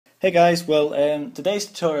Hey guys, today's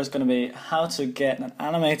tutorial is going to be how to get an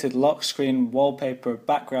animated lock screen wallpaper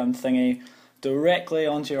background thingy directly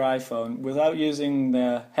onto your iPhone without using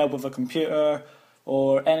the help of a computer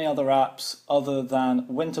or any other apps other than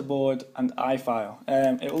Winterboard and Ifile.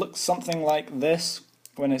 It looks something like this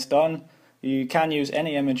when it's done. You can use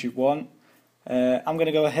any image you want. I'm going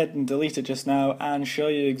to go ahead and delete it just now and show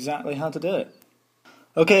you exactly how to do it.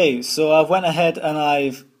 Okay, so I've went ahead and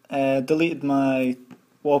I've deleted my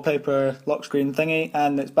wallpaper lock screen thingy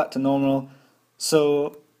and it's back to normal.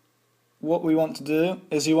 So what we want to do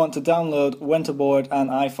is you want to download Winterboard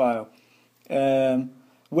and Ifile.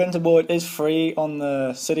 Winterboard is free on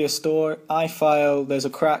the Cydia store. Ifile, there's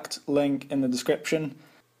a cracked link in the description.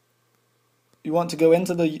 You want to go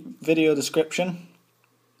into the video description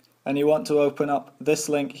and you want to open up this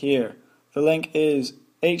link here. The link is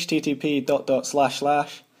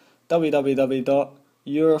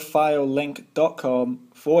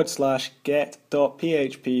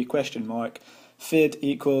http://www.yourfilelink.com/get.php ? fid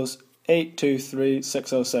equals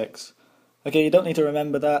 823606. Okay, you don't need to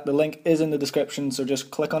remember that. The link is in the description, so just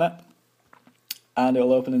click on it and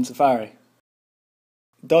it'll open in Safari.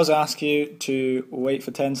 It does ask you to wait for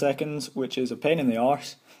 10 seconds, which is a pain in the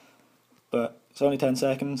arse, but it's only 10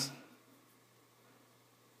 seconds.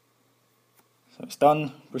 So it's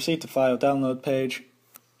done. Proceed to file download page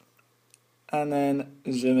and then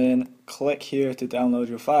zoom in, click here to download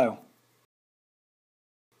your file.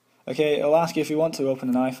 Okay, it'll ask you if you want to open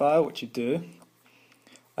an iFile, which you do,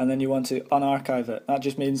 and then you want to unarchive it. That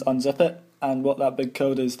just means unzip it, and what that big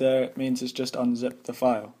code is there, it means it's just unzip the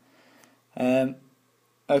file.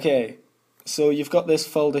 Okay, so you've got this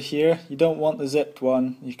folder here. You don't want the zipped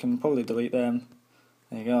one, you can probably delete them.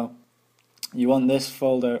 There you go. You want this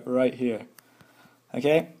folder right here.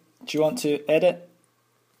 Okay, do you want to edit,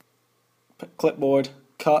 clipboard,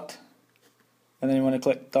 cut, and then you want to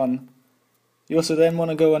click done. You also then want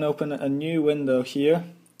to go and open a new window here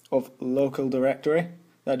of local directory.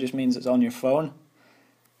 That just means it's on your phone.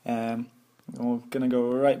 And we're going to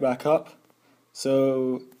go right back up.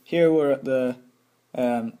 So here we're at the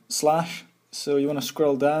slash. So you want to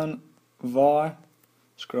scroll down, var,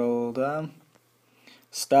 scroll down,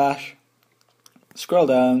 stash, scroll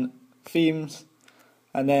down, themes,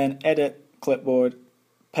 and then edit, clipboard,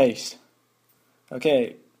 paste.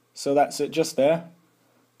 Okay, so that's it just there.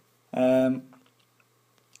 The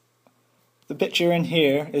picture in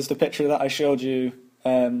here is the picture that I showed you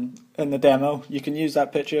in the demo. You can use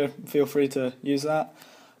that picture, feel free to use that.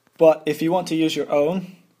 But if you want to use your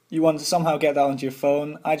own, you want to somehow get that onto your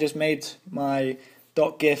phone, I just made my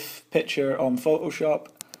 .gif picture on Photoshop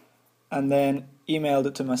and then emailed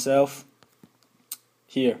it to myself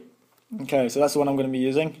here. Okay, so that's the one I'm going to be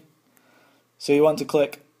using. So you want to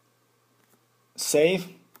click save,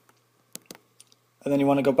 and then you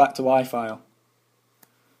want to go back to iFile.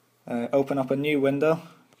 Open up a new window.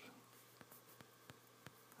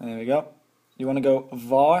 There we go. You want to go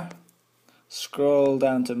var, scroll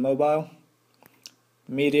down to mobile,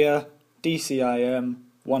 media, DCIM,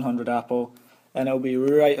 100 Apple, and it'll be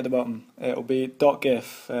right at the bottom. It'll be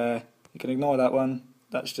 .gif. You can ignore that one.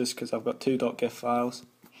 That's just because I've got two .gif files.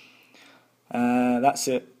 That's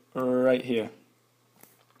it right here.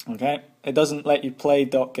 Okay, it doesn't let you play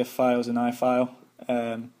 .gif files in iFile,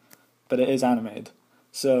 but it is animated.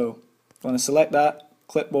 So you want to select that,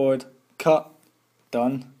 clipboard, cut,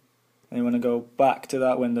 done, and you want to go back to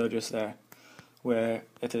that window just there, where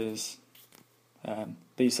it is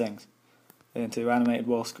these things, into animated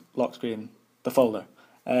lock screen, the folder.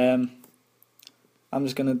 I'm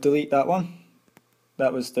just going to delete that one.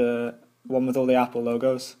 That was the one with all the Apple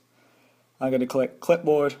logos. I'm going to click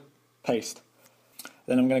clipboard, paste.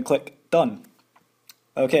 Then I'm going to click done.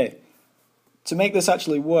 Okay, to make this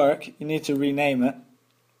actually work, you need to rename it.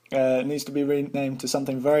 It needs to be renamed to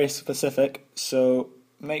something very specific, so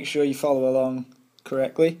make sure you follow along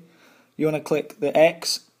correctly. You want to click the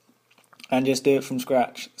X and just do it from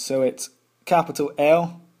scratch. So it's capital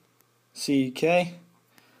L C K,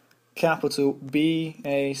 capital B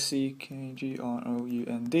A C K G R O U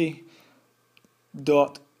N D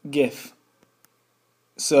 .gif.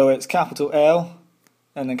 So it's capital L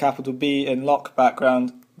and then capital B in lock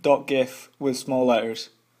background .gif with small letters,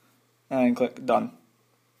 and click done.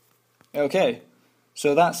 Okay,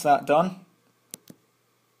 so that's that done.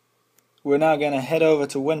 We're now going to head over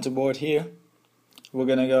to Winterboard here. We're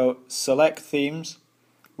going to go select themes.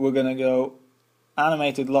 We're going to go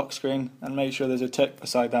animated lock screen and make sure there's a tick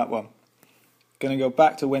beside that one. Going to go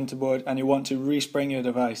back to Winterboard and you want to respring your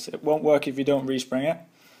device. It won't work if you don't respring it.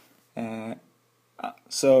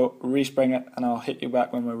 So respring it and I'll hit you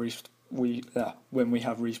back when we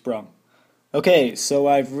have resprung. Okay, so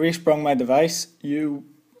I've resprung my device,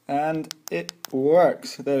 and it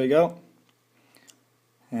works. There we go.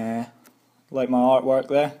 Like my artwork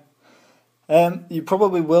there. You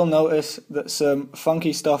probably will notice that some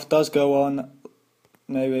funky stuff does go on,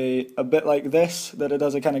 maybe a bit like this, that it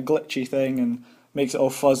does a kind of glitchy thing and makes it all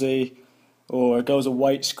fuzzy, or goes a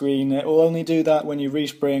white screen. It will only do that when you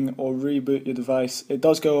respring or reboot your device. It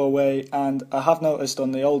does go away, and I have noticed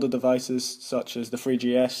on the older devices, such as the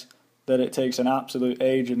 3GS, that it takes an absolute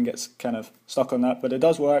age and gets kind of stuck on that, but it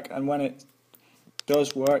does work, and when it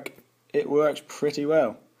does work, it works pretty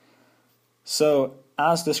well. So,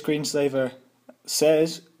 as the screensaver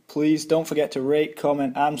says, please don't forget to rate,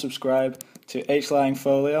 comment and subscribe to H-Line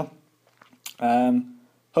Folio.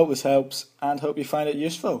 Hope this helps and hope you find it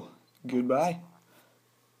useful. Goodbye.